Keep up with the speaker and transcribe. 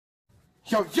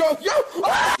Yo, yo, yo!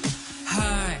 Ah!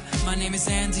 Hi, my name is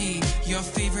Andy, your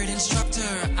favorite instructor.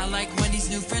 I like Wendy's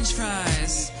new french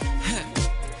fries.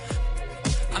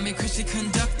 I'm a crispy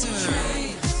conductor.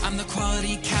 I'm the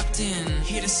quality captain,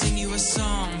 here to sing you a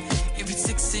song. If it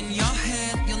sticks in your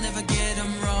head, you'll never get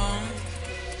them wrong.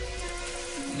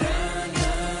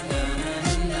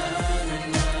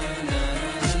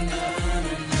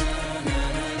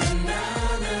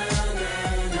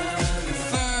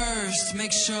 First,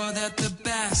 make sure that the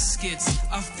baskets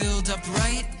are filled up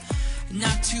right.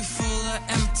 Not too full or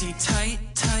empty, tight,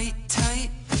 tight, tight,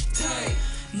 tight.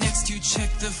 Next you check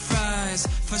the fries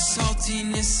for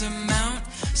saltiness amount.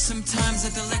 Sometimes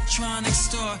at the electronics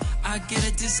store I get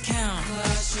a discount.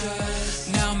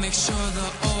 Now make sure the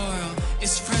oil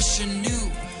is fresh and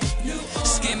new.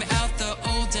 Skim out the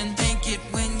old and thank it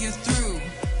when you're through.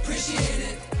 Appreciate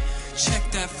it. Check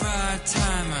that fry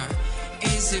timer.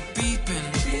 Is it beeping?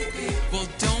 Well,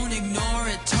 don't ignore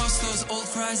it. Toss those old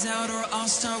fries out or I'll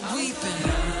start weeping.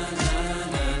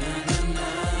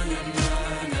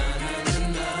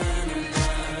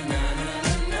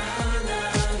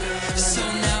 So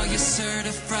now you're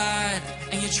certified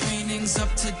and your training's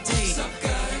up to date.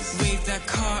 Wave that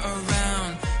car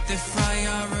around. The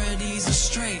priorities are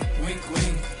straight. Wink,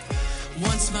 wink.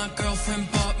 Once my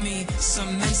girlfriend bought me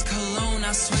some men's cologne.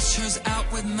 I switched hers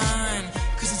out with mine,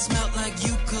 cause it smelled like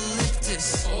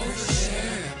eucalyptus. Over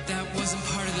there. That wasn't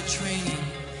part of the training,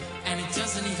 and it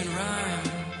doesn't even rhyme.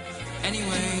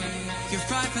 Anyway, you're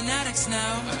fry fanatics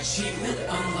now. Achievement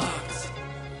unlocked.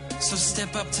 So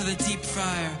step up to the deep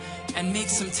fryer and make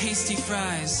some tasty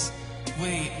fries.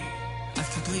 Wait,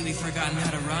 I've completely forgotten how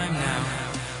to rhyme now.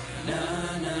 Na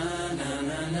na na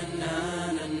na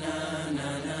na na na.